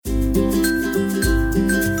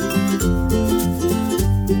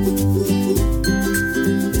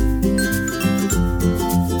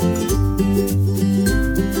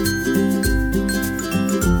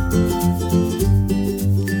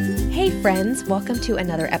Friends, welcome to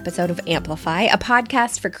another episode of Amplify, a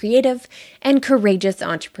podcast for creative and courageous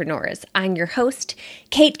entrepreneurs. I'm your host,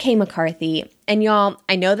 Kate K. McCarthy. And y'all,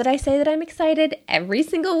 I know that I say that I'm excited every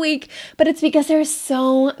single week, but it's because there's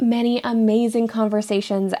so many amazing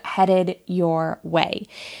conversations headed your way.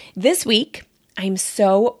 This week, I'm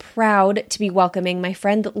so proud to be welcoming my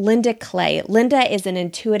friend Linda Clay. Linda is an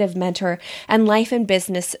intuitive mentor and life and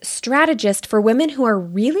business strategist for women who are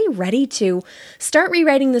really ready to start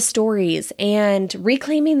rewriting the stories and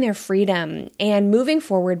reclaiming their freedom and moving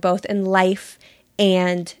forward both in life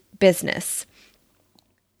and business.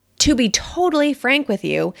 To be totally frank with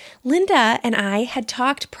you, Linda and I had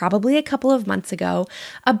talked probably a couple of months ago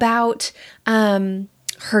about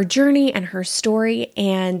her journey and her story,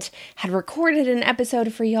 and had recorded an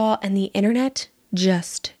episode for y'all, and the internet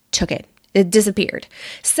just took it. It disappeared.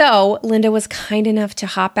 So Linda was kind enough to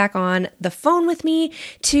hop back on the phone with me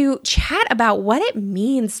to chat about what it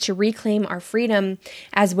means to reclaim our freedom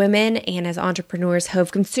as women and as entrepreneurs who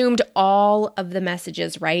have consumed all of the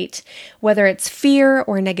messages, right? Whether it's fear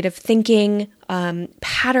or negative thinking,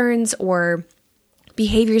 patterns or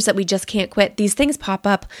behaviors that we just can't quit. These things pop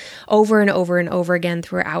up over and over and over again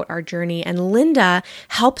throughout our journey. And Linda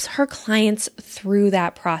helps her clients through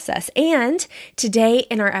that process. And today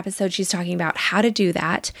in our episode, she's talking about how to do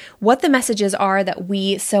that, what the messages are that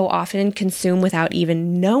we so often consume without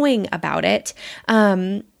even knowing about it,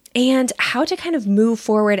 and how to kind of move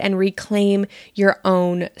forward and reclaim your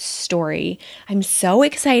own story. I'm so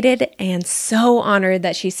excited and so honored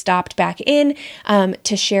that she stopped back in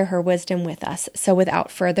to share her wisdom with us. So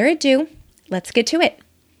without further ado, let's get to it.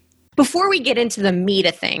 Before we get into the meat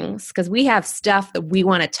of things, because we have stuff that we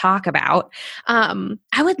want to talk about, I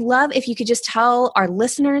would love if you could just tell our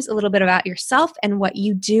listeners a little bit about yourself and what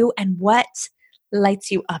you do and what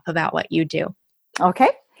lights you up about what you do. Okay.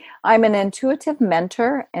 I'm an intuitive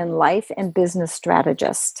mentor and life and business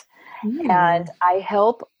strategist. And I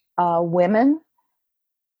help women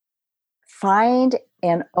find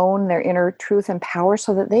and own their inner truth and power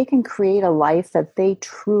so that they can create a life that they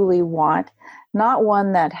truly want, not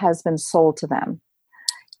one that has been sold to them.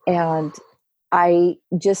 And I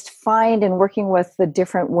just find in working with the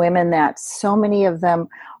different women that so many of them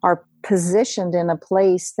are positioned in a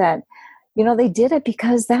place that they did it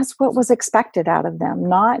because that's what was expected out of them,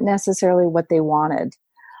 not necessarily what they wanted.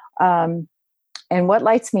 And what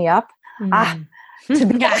lights me up? To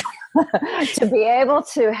be able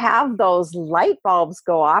to have those light bulbs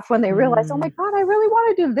go off when they realize, oh my God, I really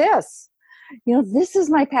want to do this. This is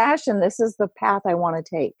my passion. This is the path I want to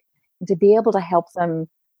take. And to be able to help them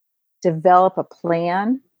develop a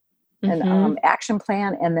plan, an action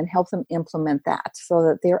plan, and then help them implement that so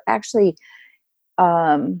that they're actually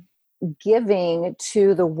giving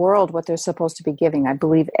to the world what they're supposed to be giving. I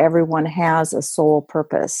believe everyone has a soul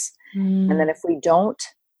purpose. And then if we don't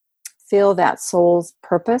feel that soul's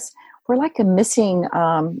purpose, we're like a missing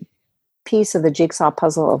piece of the jigsaw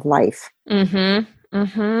puzzle of life. Well,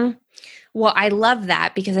 I love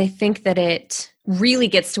that because I think that it really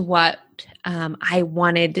gets to what I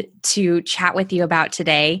wanted to chat with you about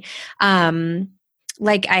today.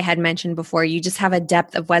 Like I had mentioned before, you just have a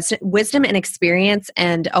depth of wisdom and experience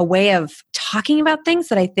and a way of talking about things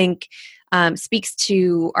that I think speaks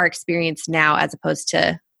to our experience now as opposed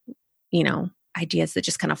to, ideas that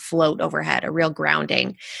just kind of float overhead, a real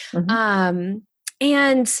grounding. And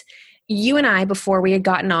you and I, before we had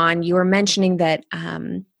gotten on, you were mentioning that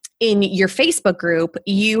in your Facebook group,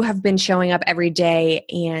 you have been showing up every day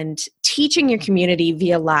and teaching your community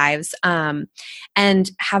via lives, and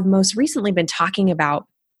have most recently been talking about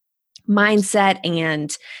mindset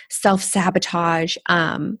and self-sabotage.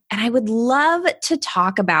 And I would love to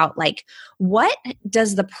talk about what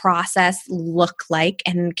does the process look like?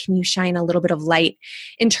 And can you shine a little bit of light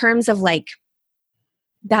in terms of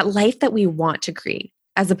that life that we want to create,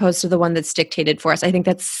 as opposed to the one that's dictated for us? I think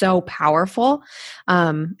that's so powerful.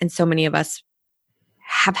 And so many of us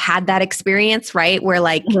have had that experience, right? Where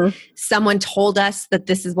someone told us that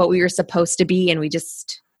this is what we were supposed to be, and we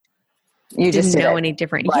just didn't know any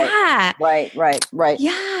different. Right. Yeah. Right.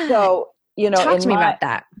 Yeah. So, talk to me about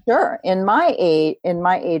that. Sure. In my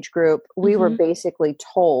age group, we were basically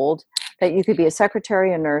told that you could be a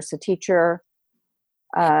secretary, a nurse, a teacher,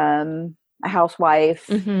 a housewife,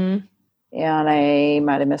 and I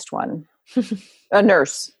might have missed one. A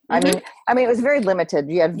nurse. I mean, it was very limited.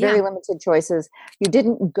 You had very limited choices. You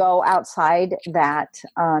didn't go outside that.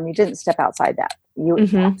 You didn't step outside that.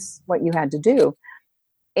 that's what you had to do.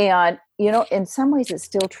 And, in some ways it's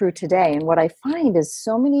still true today. And what I find is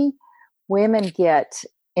so many women get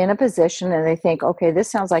in a position and they think, okay, this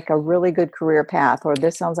sounds like a really good career path, or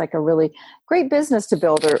this sounds like a really great business to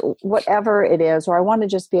build, or whatever it is, or I want to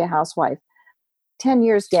just be a housewife. 10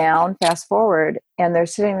 years down, fast forward, and they're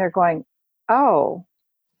sitting there going, oh,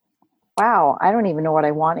 wow, I don't even know what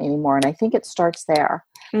I want anymore. And I think it starts there.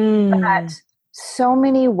 But so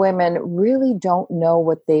many women really don't know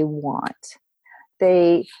what they want.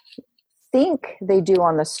 They think they do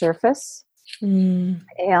on the surface. And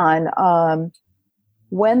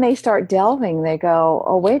when they start delving, they go,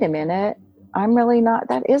 oh, wait a minute, I'm really not,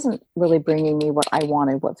 that isn't really bringing me what I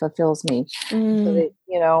wanted, what fulfills me. So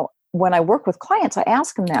that, when I work with clients, I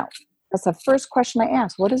ask them that. That's the first question I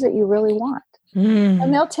ask. What is it you really want?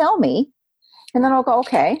 And they'll tell me. And then I'll go,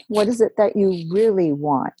 okay, what is it that you really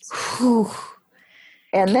want?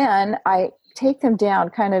 And then I take them down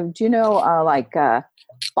kind of, do you know, like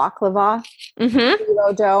baklava,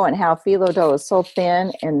 phyllo dough, and how phyllo dough is so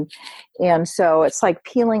thin. And so it's like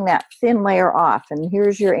peeling that thin layer off. And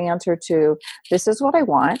here's your answer to, this is what I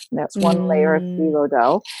want. That's one layer of phyllo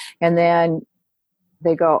dough. And then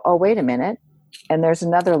they go, oh, wait a minute. And there's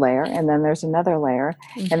another layer, and then there's another layer.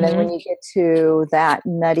 And then when you get to that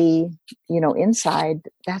nutty, inside,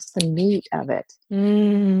 that's the meat of it.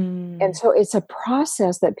 And so it's a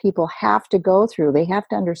process that people have to go through. They have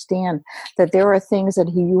to understand that there are things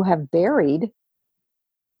that you have buried,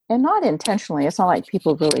 and not intentionally. It's not like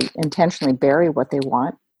people really intentionally bury what they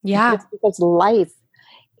want. Yeah. It's because life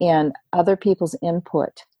and other people's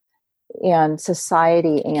input and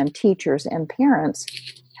society and teachers and parents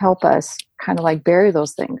help us kind of like bury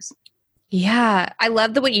those things. Yeah. I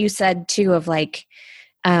love what you said too of like,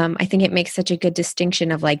 I think it makes such a good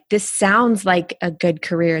distinction of like, this sounds like a good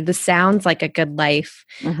career. This sounds like a good life.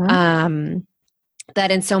 That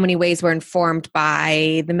in so many ways we're informed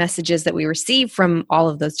by the messages that we receive from all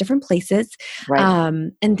of those different places.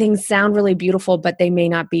 Right. And things sound really beautiful, but they may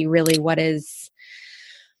not be really what is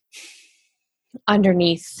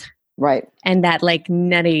underneath. Right. And that like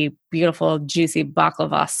nutty, beautiful, juicy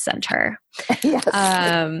baklava center. Yes.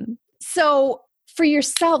 So for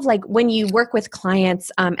yourself, like when you work with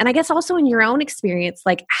clients, and I guess also in your own experience,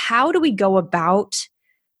 like how do we go about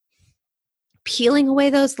peeling away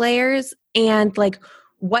those layers, and like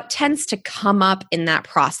what tends to come up in that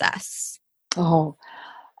process?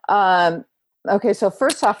 Okay. So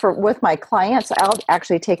first off, with my clients, I'll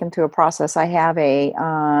actually take them through a process. I have a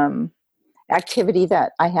activity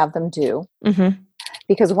that I have them do,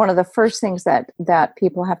 because one of the first things that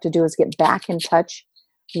people have to do is get back in touch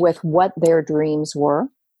with what their dreams were.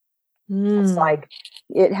 It's like,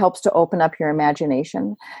 it helps to open up your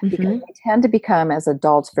imagination, because we tend to become as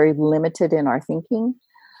adults very limited in our thinking.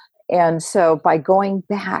 And so by going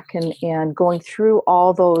back and going through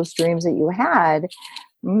all those dreams that you had,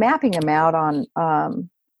 mapping them out on, a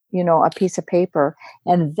piece of paper,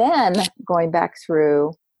 and then going back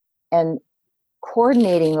through and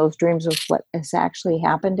coordinating those dreams with what has actually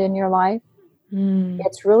happened in your life.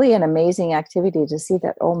 It's really an amazing activity to see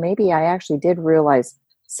that, oh, maybe I actually did realize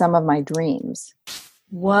some of my dreams.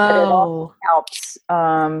 Whoa. But it also helps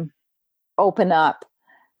open up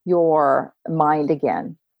your mind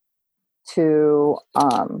again to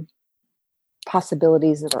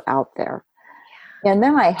possibilities that are out there. And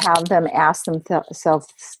then I have them ask themselves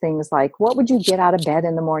things like, what would you get out of bed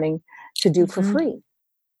in the morning to do for free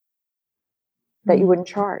that you wouldn't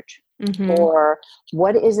charge? Or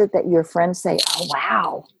what is it that your friends say, oh,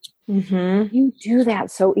 wow, you do that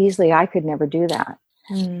so easily. I could never do that.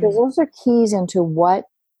 Because those are keys into what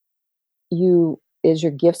is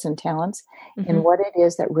your gifts and talents, and what it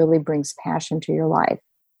is that really brings passion to your life.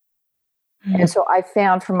 And so I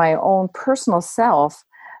found for my own personal self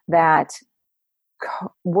that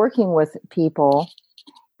working with people,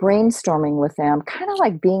 brainstorming with them, kind of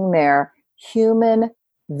like being their human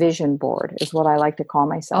vision board is what I like to call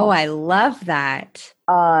myself. Oh, I love that.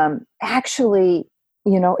 Actually,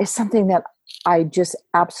 is something that I just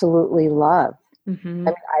absolutely love. I mean,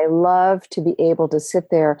 I love to be able to sit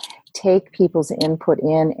there, take people's input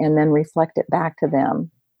in, and then reflect it back to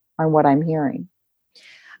them on what I'm hearing.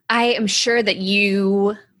 I am sure that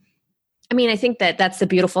I think that that's the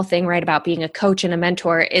beautiful thing, right, about being a coach and a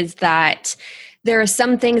mentor, is that there are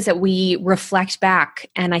some things that we reflect back.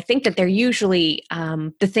 And I think that they're usually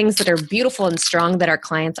the things that are beautiful and strong that our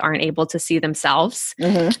clients aren't able to see themselves.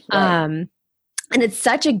 Right. And it's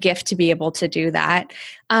such a gift to be able to do that.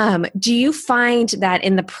 Do you find that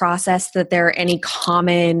in the process that there are any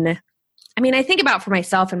common, I think about for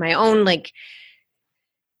myself and my own like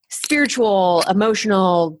spiritual,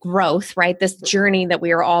 emotional growth, right? This journey that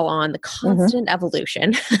we are all on, the constant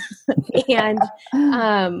evolution. And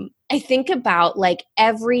I think about like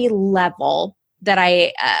every level that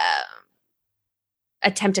I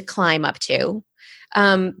attempt to climb up to.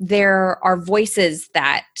 There are voices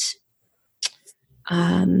that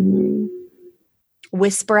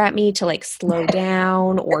whisper at me to like slow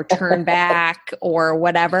down or turn back or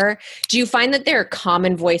whatever. Do you find that there are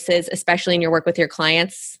common voices, especially in your work with your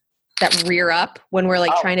clients, that rear up when we're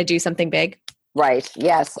like trying to do something big? Right.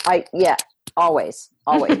 Yes. Always.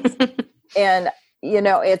 And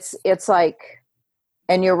it's like,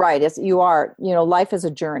 and you're right. Life is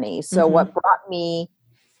a journey. So what brought me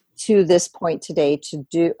to this point today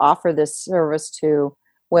to offer this service to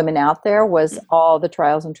women out there was all the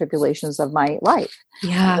trials and tribulations of my life.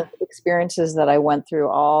 Yeah. The experiences that I went through,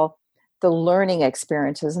 all the learning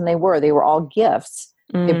experiences, and they were all gifts.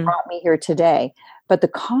 They brought me here today. But the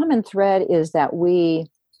common thread is that we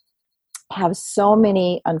have so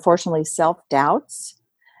many, unfortunately, self-doubts,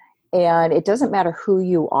 and it doesn't matter who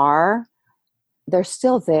you are, they're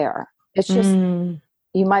still there. It's just,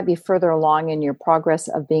 you might be further along in your progress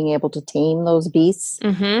of being able to tame those beasts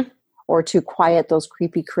or to quiet those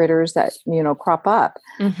creepy critters that, crop up.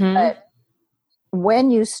 But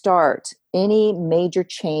when you start any major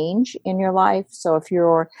change in your life, so if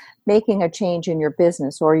you're making a change in your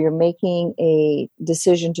business, or you're making a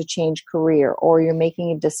decision to change career, or you're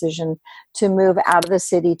making a decision to move out of the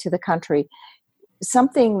city to the country,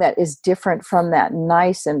 something that is different from that,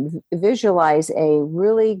 nice, and visualize a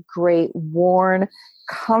really great, worn,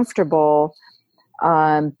 comfortable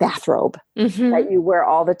bathrobe that you wear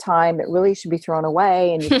all the time. It really should be thrown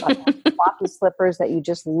away. And you've got floppy slippers that you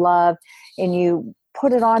just love, and you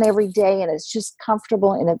put it on every day, and it's just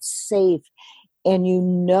comfortable and it's safe, and you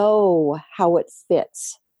know how it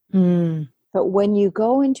fits. But when you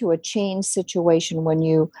go into a change situation, when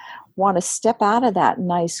you want to step out of that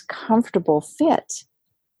nice, comfortable fit,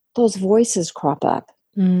 those voices crop up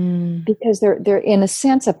because they're in a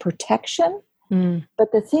sense of protection.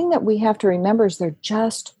 But the thing that we have to remember is they're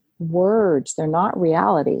just words. They're not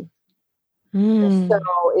reality. So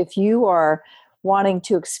if you are wanting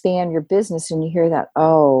to expand your business and you hear that,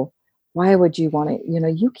 oh, why would you want to,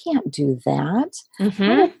 you can't do that. What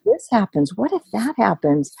if this happens? What if that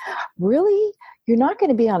happens? Really? You're not going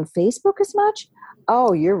to be on Facebook as much?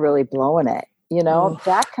 Oh, you're really blowing it.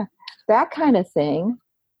 That kind of thing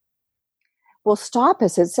will stop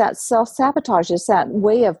us. It's that self-sabotage. It's that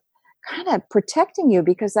way of kind of protecting you,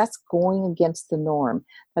 because that's going against the norm.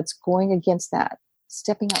 That's going against that,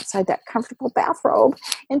 stepping outside that comfortable bathrobe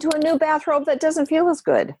into a new bathrobe that doesn't feel as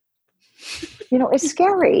good. It's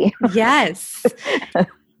scary. Yes.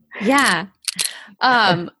 Yeah.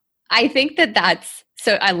 I think that's,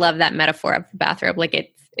 so I love that metaphor of the bathrobe.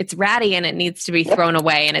 Like it's ratty and it needs to be thrown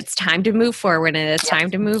away, and it's time to move forward, and it's time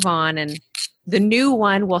to move on. And the new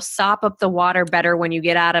one will sop up the water better when you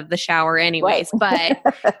get out of the shower anyways. But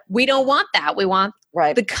we don't want that. We want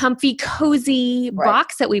the comfy, cozy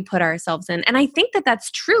box that we put ourselves in. And I think that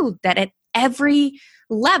that's true, that at every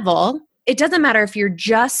level, it doesn't matter if you're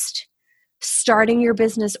just starting your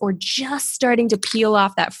business or just starting to peel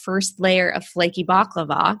off that first layer of flaky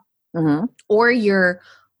baklava, or you're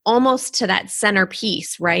almost to that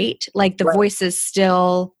centerpiece, right? Like the voices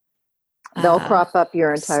still... they'll crop up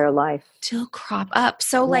your entire life. Still crop up.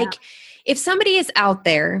 So like if somebody is out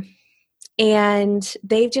there and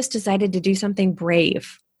they've just decided to do something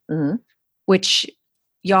brave, which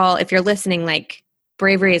y'all, if you're listening, like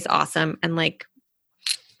bravery is awesome. And like,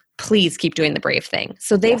 please keep doing the brave thing.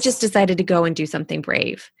 So they've just decided to go and do something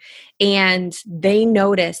brave. And they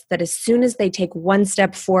notice that as soon as they take one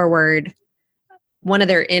step forward, one of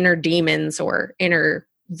their inner demons or inner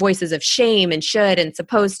voices of shame and should and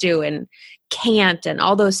supposed to and can't and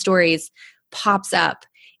all those stories pops up.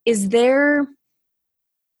 Do you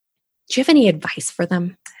have any advice for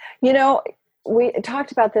them? We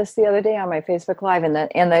talked about this the other day on my Facebook Live, and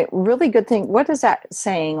the really good thing, what is that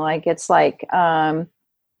saying? Like, it's like,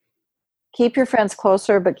 keep your friends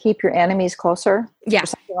closer, but keep your enemies closer. Yeah. Or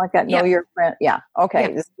something like that. Know your friend. Yeah.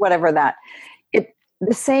 Okay. Yeah. Whatever that.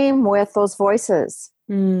 The same with those voices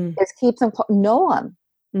is keep them, know them.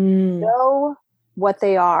 Know what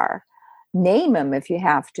they are. Name them if you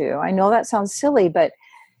have to. I know that sounds silly, but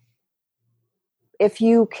if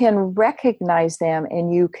you can recognize them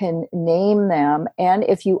and you can name them, and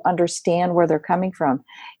if you understand where they're coming from,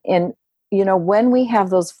 and when we have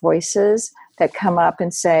those voices that come up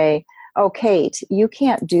and say, oh, Kate, you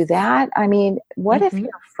can't do that. I mean, what if your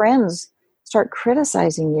friends start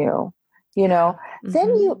criticizing you?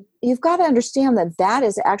 then you've got to understand that that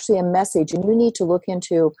is actually a message, and you need to look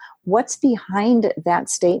into what's behind that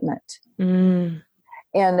statement. And,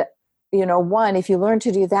 one, if you learn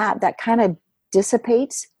to do that, that kind of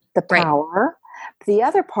dissipates the power. Right. The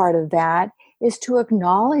other part of that is to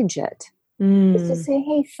acknowledge it. Is to say,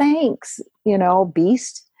 hey, thanks,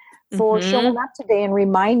 beast, for showing up today and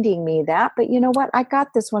reminding me that. But you know what? I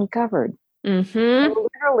got this one covered. And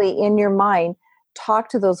literally in your mind, talk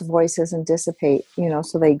to those voices and dissipate,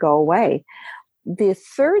 so they go away. The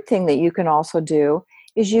third thing that you can also do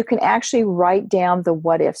is you can actually write down the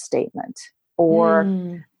what if statement, or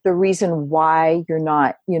the reason why you're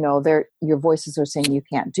not, your voices are saying you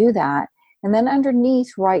can't do that. And then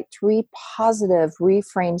underneath, write 3 positive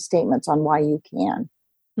reframe statements on why you can.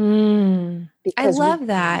 I love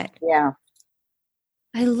that. Yeah.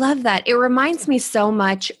 I love that. It reminds me so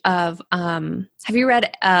much of, have you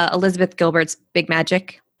read Elizabeth Gilbert's Big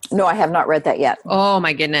Magic? No, I have not read that yet. Oh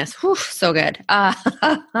my goodness. Whew, so good.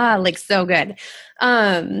 Like so good.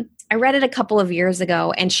 I read it a couple of years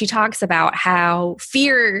ago, and she talks about how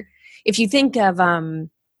fear, if you think of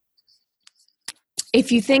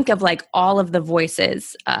like all of the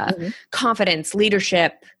voices, confidence,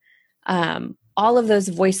 leadership, all of those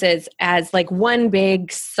voices as like one big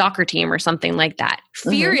soccer team or something like that.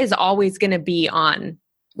 Fear is always going to be on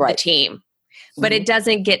the team, but it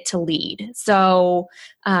doesn't get to lead. So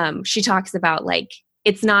she talks about like,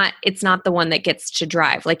 it's not the one that gets to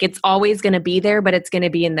drive. Like it's always going to be there, but it's going to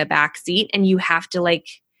be in the back seat, and you have to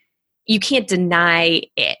you can't deny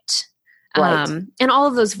it. Right. And all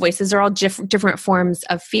of those voices are all different forms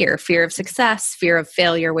of fear of success, fear of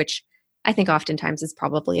failure, which I think oftentimes is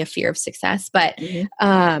probably a fear of success. But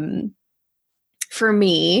for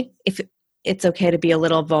me, if it's okay to be a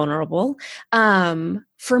little vulnerable,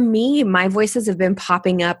 for me, my voices have been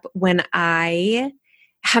popping up when I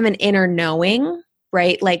have an inner knowing,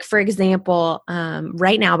 right? Like, for example,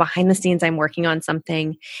 right now behind the scenes, I'm working on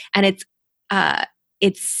something, and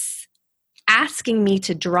it's asking me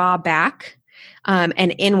to draw back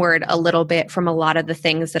and inward a little bit from a lot of the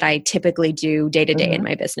things that I typically do day to day in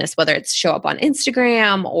my business, whether it's show up on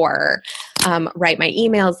Instagram or write my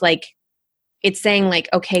emails. Like it's saying like,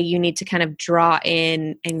 okay, you need to kind of draw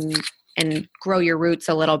in and grow your roots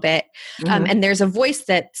a little bit. And there's a voice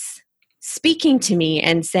that's speaking to me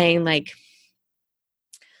and saying like,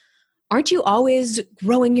 aren't you always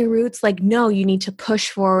growing your roots? Like, no, you need to push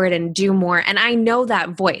forward and do more. And I know that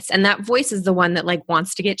voice, and that voice is the one that like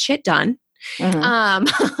wants to get shit done. But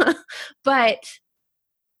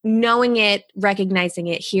knowing it, recognizing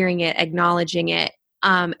it, hearing it, acknowledging it,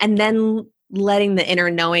 and then letting the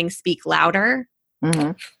inner knowing speak louder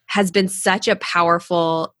has been such a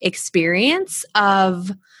powerful experience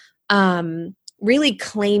of really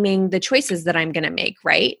claiming the choices that I'm going to make,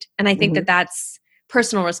 right? And I think that that's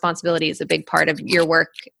personal responsibility is a big part of your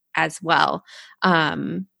work as well,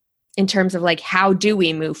 in terms of like, how do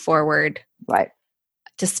we move forward? Right.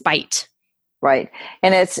 Despite. Right.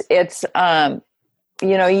 And it's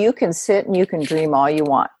you can sit and you can dream all you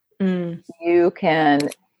want. You can,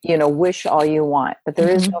 wish all you want, but there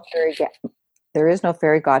is no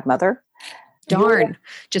fairy godmother. Darn.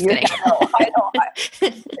 Just kidding.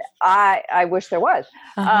 I wish there was.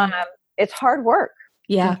 It's hard work.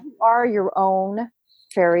 Yeah. You are your own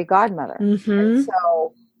fairy godmother. And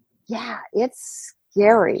so, yeah, it's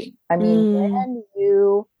scary. I mean, when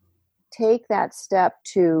you take that step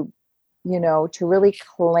to really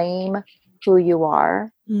claim who you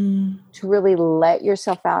are, to really let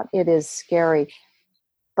yourself out, it is scary,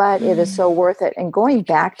 but it is so worth it. And going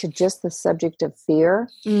back to just the subject of fear,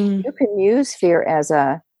 you can use fear as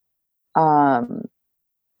a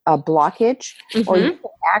blockage, or you can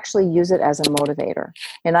actually use it as a motivator.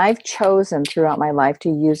 And I've chosen throughout my life to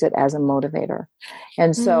use it as a motivator.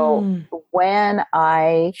 And so when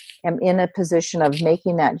I am in a position of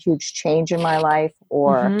making that huge change in my life,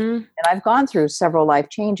 or, and I've gone through several life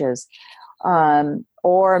changes,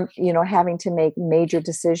 or, having to make major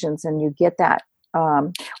decisions, and you get that,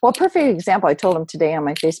 perfect example, I told him today on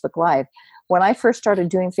my Facebook Live. When I first started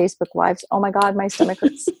doing Facebook Lives, oh my God, my stomach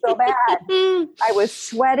hurts so bad. I was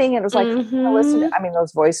sweating, and it was like, listen.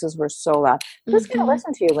 Those voices were so loud. Who's going to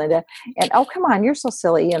listen to you, Linda? And oh, come on, you're so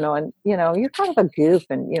silly, and you're kind of a goof,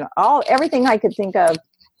 and everything I could think of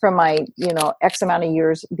from my X amount of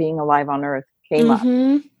years being alive on Earth came up.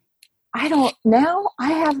 I don't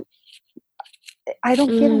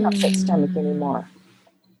get an upset stomach anymore.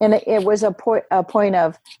 And it was a point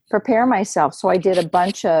of prepare myself. So I did a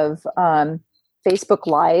bunch of Facebook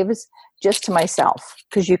Lives just to myself,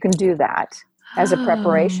 because you can do that as a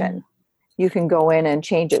preparation. You can go in and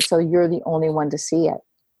change it so you're the only one to see it.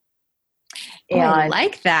 And I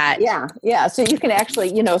like that. Yeah. Yeah. So you can actually,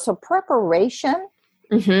 so preparation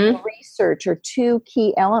and research are two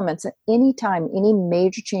key elements at any time, any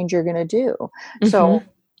major change you're going to do. So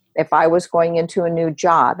if I was going into a new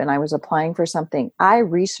job and I was applying for something, I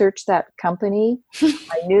researched that company.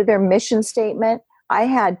 I knew their mission statement. I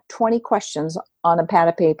had 20 questions on a pad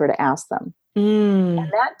of paper to ask them. And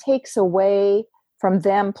that takes away from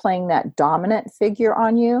them playing that dominant figure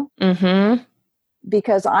on you.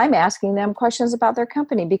 Because I'm asking them questions about their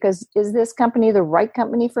company, because is this company the right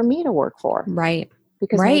company for me to work for? Right.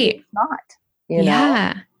 Because maybe it's not,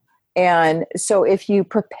 know? And so if you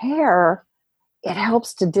prepare, it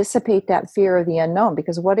helps to dissipate that fear of the unknown,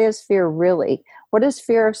 because what is fear really? What is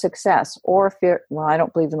fear of success or fear? Well, I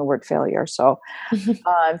don't believe in the word failure. So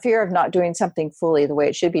fear of not doing something fully the way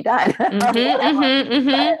it should be done. But,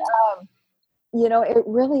 it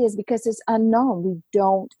really is because it's unknown. We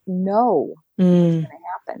don't know what's going to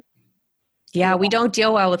happen. Yeah, we don't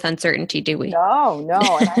deal well with uncertainty, do we? No.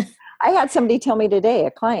 And I had somebody tell me today,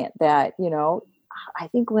 a client, that, I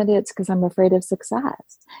think, Linda, it's because I'm afraid of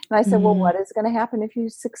success. And I said, well, what is going to happen if you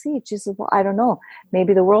succeed? She said, well, I don't know.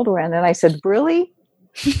 Maybe the world will end. And I said, really?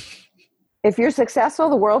 If you're successful,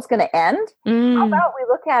 the world's going to end? How about we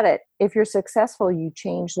look at it? If you're successful, you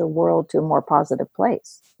change the world to a more positive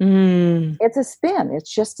place. It's a spin.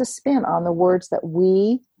 It's just a spin on the words that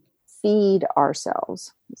we feed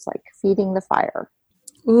ourselves. It's like feeding the fire.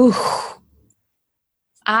 Ooh,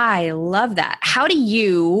 I love that. How do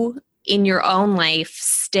you, in your own life,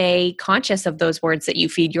 stay conscious of those words that you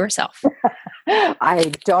feed yourself?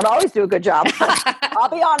 I don't always do a good job. I'll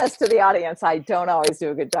be honest to the audience. I don't always do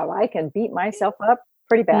a good job. I can beat myself up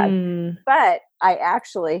pretty bad. But I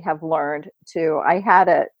actually have learned to, I had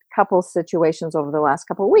a couple situations over the last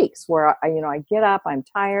couple of weeks where I get up, I'm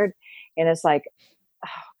tired, and it's like,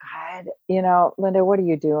 oh God, Linda, what are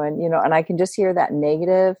you doing? And I can just hear that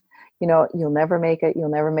negative, you'll never make it,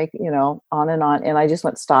 on and on. And I just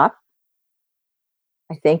went, stop.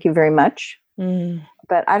 I thank you very much,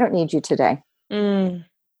 but I don't need you today. And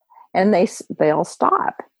they'll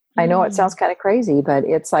stop. I know it sounds kind of crazy, but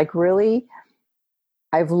it's like, really,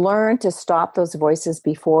 I've learned to stop those voices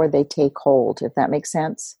before they take hold, if that makes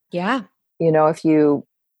sense. Yeah. If you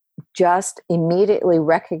just immediately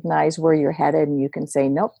recognize where you're headed and you can say,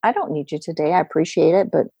 nope, I don't need you today. I appreciate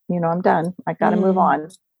it, but I'm done. I got to move on.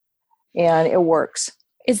 And it works.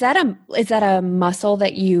 Is that a muscle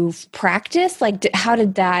that you've practiced? Like, how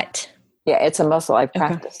did that? Yeah, it's a muscle I've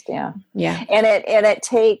practiced. Okay. Yeah. And it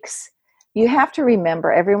takes, you have to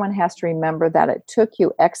remember, everyone has to remember that it took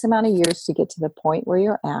you X amount of years to get to the point where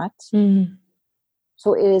you're at.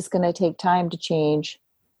 So it is going to take time to change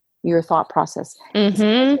your thought process.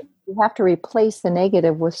 You have to replace the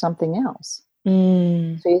negative with something else.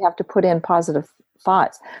 So you have to put in positive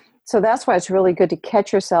thoughts. So that's why it's really good to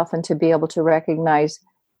catch yourself and to be able to recognize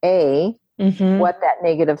what that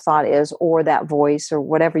negative thought is, or that voice, or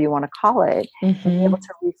whatever you want to call it, and be able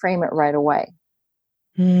to reframe it right away.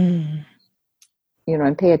 And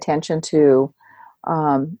pay attention to,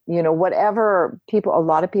 whatever a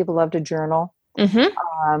lot of people love to journal.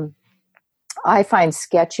 I find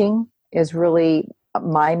sketching is really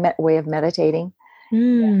my way of meditating.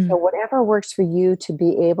 So whatever works for you to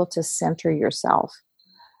be able to center yourself.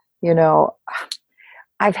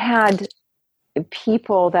 I've had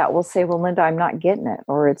people that will say, well, Linda, I'm not getting it,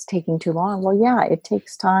 or it's taking too long. Well, yeah, it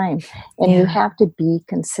takes time, and you have to be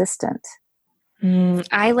consistent.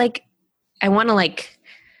 I want to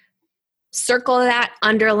circle that,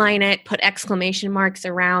 underline it, put exclamation marks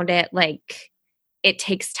around it. It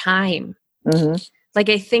takes time.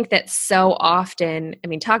 I think that so often,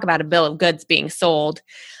 talk about a bill of goods being sold.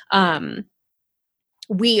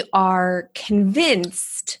 We are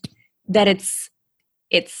convinced that it's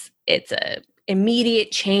a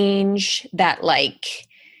immediate change, that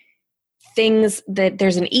things, that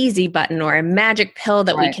there's an easy button or a magic pill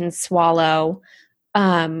that we can swallow.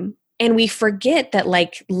 And we forget that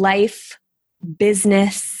life,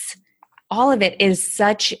 business, all of it is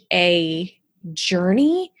such a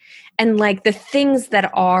journey, and the things that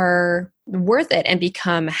are worth it and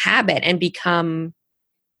become habit and become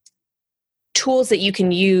tools that you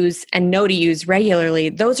can use and know to use regularly,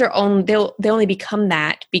 those are they'll only become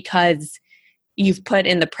that because you've put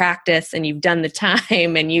in the practice and you've done the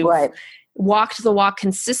time and you've walked the walk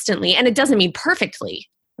consistently. And it doesn't mean perfectly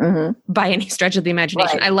by any stretch of the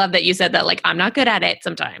imagination. I love that you said that, I'm not good at it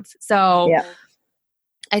sometimes. So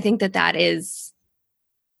I think that's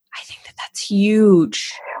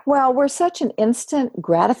huge. Well, we're such an instant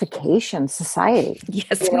gratification society.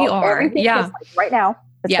 Yes, we are. Everything is right now.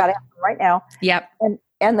 It's got to happen right now. Yep. And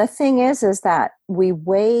And the thing is that we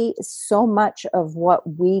weigh so much of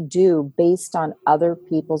what we do based on other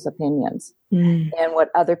people's opinions and what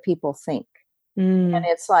other people think. And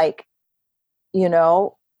it's like, you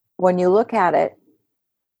know, when you look at it,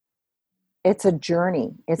 it's a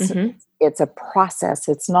journey. It's a process.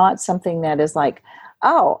 It's not something that is like,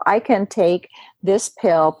 oh, I can take this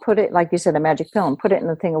pill, put it, like you said, a magic pill, and put it in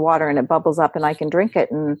a thing of water and it bubbles up and I can drink it.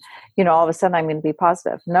 And, you know, all of a sudden I'm going to be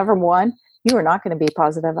positive. Number one, you are not going to be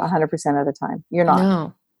positive 100% of the time. You're not.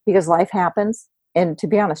 No. Because life happens. And to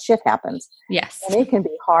be honest, shit happens. Yes. And it can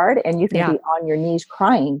be hard and you can be on your knees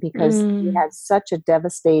crying because you had such a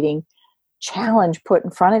devastating challenge put in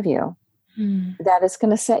front of you that it's going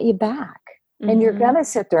to set you back. And you're going to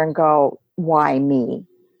sit there and go, why me?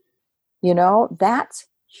 You know, that's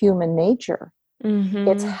human nature.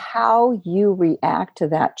 It's how you react to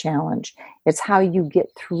that challenge. It's how you get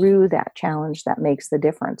through that challenge that makes the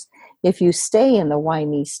difference. If you stay in the why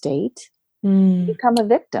me state, you become a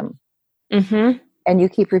victim. And you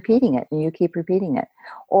keep repeating it and you keep repeating it.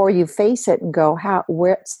 Or you face it and go,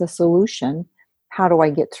 where's the solution? How do I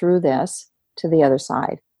get through this to the other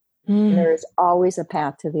side? And there is always a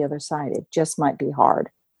path to the other side. It just might be hard.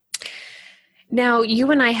 Now,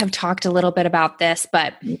 you and I have talked a little bit about this,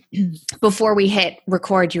 but before we hit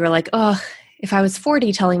record, you were like, oh, if I was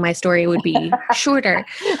 40 telling my story, it would be shorter,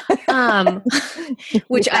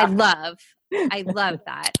 which I love. I love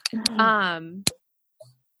that.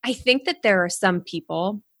 I think that there are some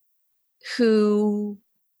people who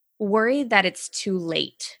worry that it's too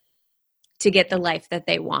late to get the life that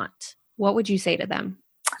they want. What would you say to them?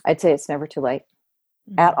 I'd say it's never too late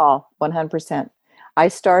at all, 100%. I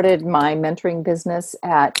started my mentoring business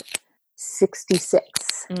at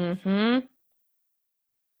 66.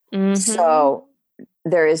 So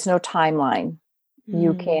there is no timeline.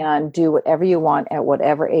 You can do whatever you want at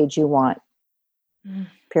whatever age you want,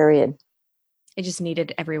 period. I just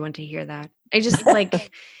needed everyone to hear that. I just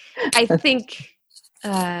like, I think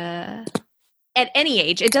at any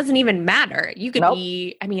age, it doesn't even matter. You could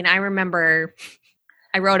be, I mean, I remember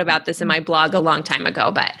I wrote about this in my blog a long time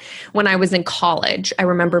ago, but when I was in college, I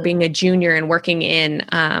remember being a junior and working in,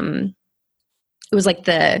 it was like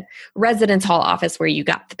the residence hall office where you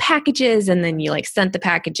got the packages and then you like sent the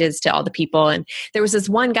packages to all the people. And there was this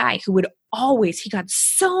one guy who would always, he got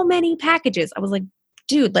so many packages. I was like,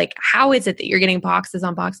 dude, like, how is it that you're getting boxes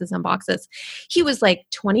on boxes on boxes? He was like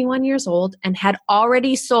 21 years old and had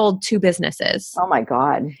already sold 2 businesses. Oh my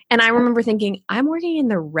God. And I remember thinking, I'm working in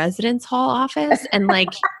the residence hall office and like,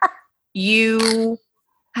 you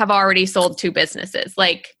have already sold 2 businesses.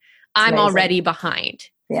 Like, I'm already behind.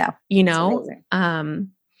 Yeah. You know,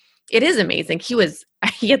 it is amazing.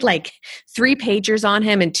 He had like 3 pagers on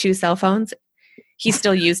him and 2 cell phones. He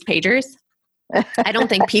still used pagers. I don't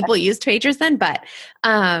think people used pagers then, but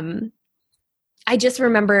I just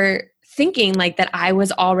remember thinking like that I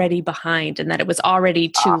was already behind and that it was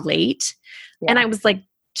already too late. Yeah. And I was like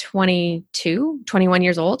 22, 21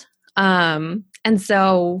 years old. And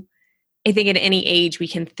so I think at any age we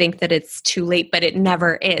can think that it's too late, but it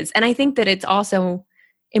never is. And I think that it's also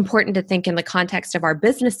important to think in the context of our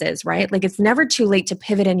businesses, right? Like it's never too late to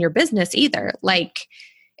pivot in your business either. Like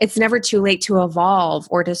it's never too late to evolve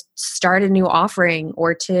or to start a new offering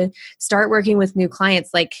or to start working with new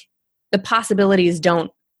clients. Like the possibilities don't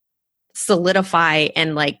solidify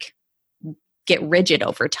and like get rigid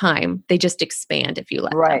over time. They just expand if you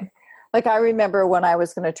let them. Like I remember when I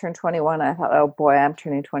was going to turn 21, I thought, oh boy, I'm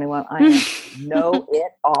turning 21. I know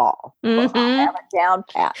it all. I have it down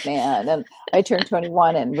pat, man. And I turned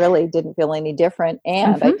 21 and really didn't feel any different.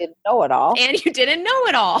 And I didn't know it all. And you didn't know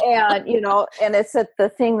it all. And, you know, and it's that the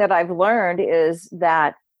thing that I've learned is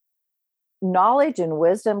that knowledge and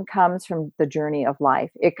wisdom comes from the journey of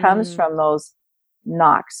life. It comes from those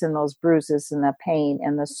knocks and those bruises and the pain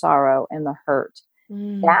and the sorrow and the hurt.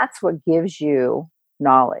 That's what gives you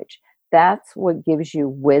knowledge. That's what gives you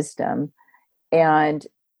wisdom. And,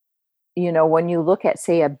 you know, when you look at,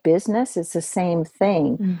 say, a business, it's the same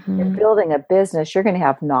thing. You're building a business, you're going to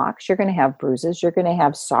have knocks, you're going to have bruises, you're going to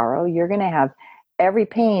have sorrow, you're going to have every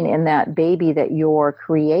pain in that baby that you're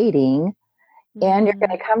creating. And you're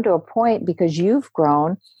going to come to a point because you've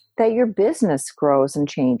grown that your business grows and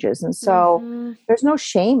changes. And so there's no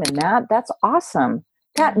shame in that. That's awesome.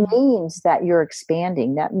 That means that you're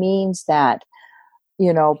expanding. That means that,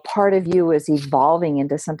 you know, part of you is evolving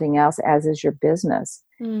into something else, as is your business.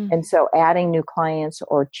 And so adding new clients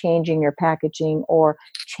or changing your packaging or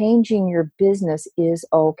changing your business is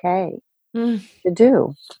okay to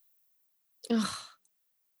do. Ugh.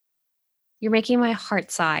 You're making my heart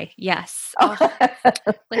sigh. Yes.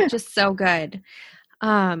 Like just so good.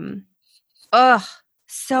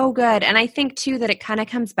 So good. And I think too that it kind of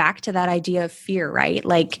comes back to that idea of fear, right?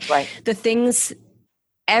 Like the things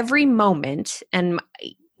every moment, and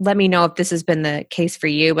let me know if this has been the case for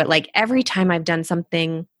you, but like every time I've done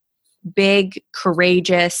something big,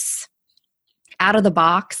 courageous, out of the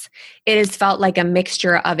box, it has felt like a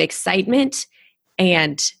mixture of excitement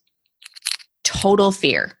and total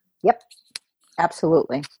fear. Yep.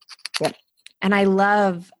 Absolutely. Yep. And I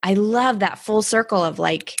love that full circle of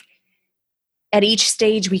like, at each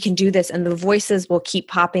stage we can do this and the voices will keep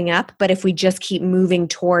popping up. But if we just keep moving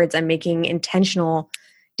towards and making intentional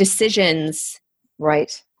decisions.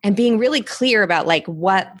 Right. And being really clear about like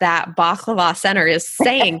what that baklava center is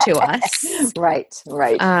saying to us. Right.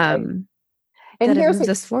 And here's moves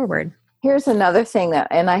us forward. Here's another thing that,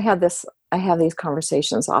 and I have these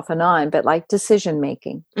conversations off and on, but like decision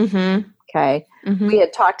making. Mm-hmm. Okay. Mm-hmm. We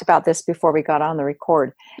had talked about this before we got on the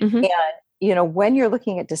record. Mm-hmm. And, when you're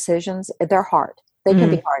looking at decisions, they're hard. They can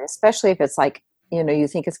be hard, especially if it's like, you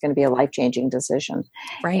think it's going to be a life-changing decision.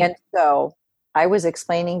 Right. And so I was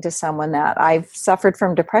explaining to someone that I've suffered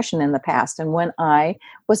from depression in the past. And when I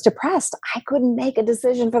was depressed, I couldn't make a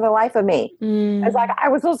decision for the life of me. I was like, I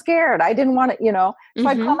was so scared. I didn't want to, So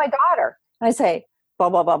I'd call my daughter and I say, blah,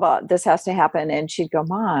 blah, blah, blah, this has to happen. And she'd go,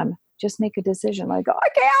 Mom, just make a decision. I go, I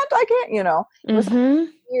can't, It was a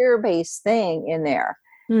fear-based thing in there.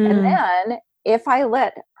 And then if I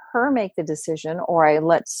let her make the decision or I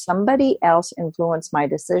let somebody else influence my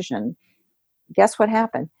decision, guess what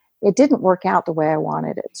happened? It didn't work out the way I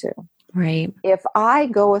wanted it to. Right. If I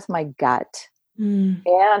go with my gut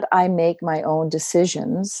and I make my own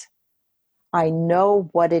decisions, I know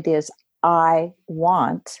what it is I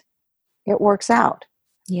want, it works out.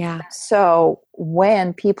 Yeah. So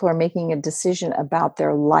when people are making a decision about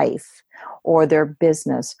their life or their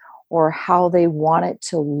business or how they want it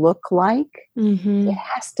to look like, it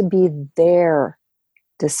has to be their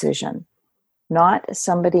decision, not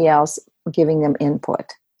somebody else giving them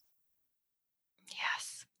input.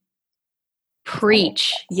 Yes.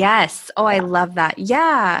 Preach. Yes. Oh, I love that.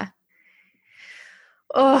 Yeah.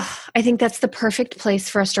 Oh, I think that's the perfect place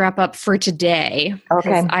for us to wrap up for today.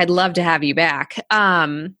 Okay. I'd love to have you back.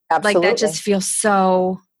 Absolutely. Like that just feels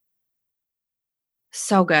so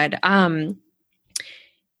good.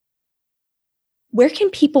 Where can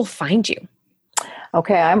people find you?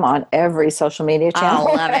 Okay, I'm on every social media channel.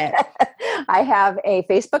 I love it. I have a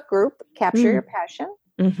Facebook group, Capture Your Passion.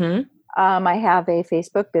 Mm-hmm. I have a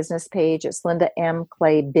Facebook business page. It's Linda M.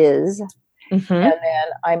 Clay Biz. Mm-hmm. And then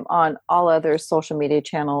I'm on all other social media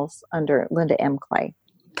channels under Linda M. Clay.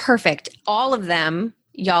 Perfect. All of them,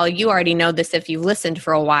 y'all, you already know this if you've listened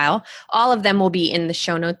for a while. All of them will be in the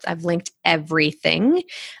show notes. I've linked everything.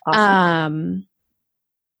 Awesome.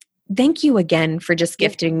 Thank you again for just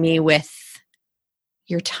gifting me with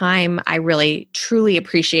your time. I really, truly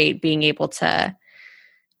appreciate being able to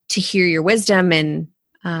hear your wisdom, and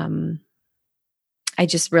I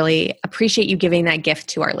just really appreciate you giving that gift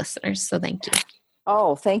to our listeners. So thank you.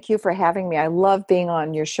 Oh, thank you for having me. I love being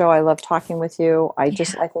on your show. I love talking with you. I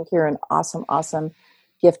think you're an awesome, awesome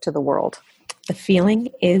gift to the world. The feeling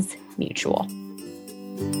is mutual.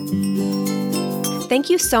 Thank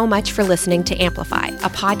you so much for listening to Amplify, a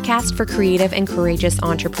podcast for creative and courageous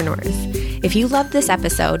entrepreneurs. If you loved this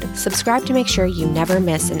episode, subscribe to make sure you never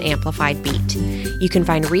miss an amplified beat. You can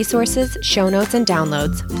find resources, show notes, and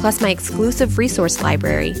downloads, plus my exclusive resource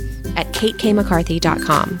library at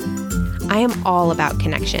katekmccarthy.com. I am all about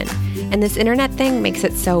connection, and this internet thing makes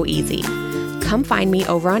it so easy. Come find me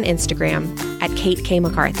over on Instagram at Kate K.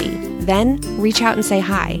 McCarthy. Then reach out and say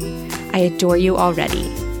hi. I adore you already.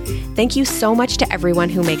 Thank you so much to everyone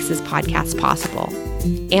who makes this podcast possible.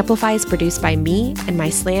 Amplify is produced by me and my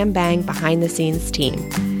slam bang behind the scenes team.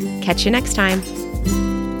 Catch you next time.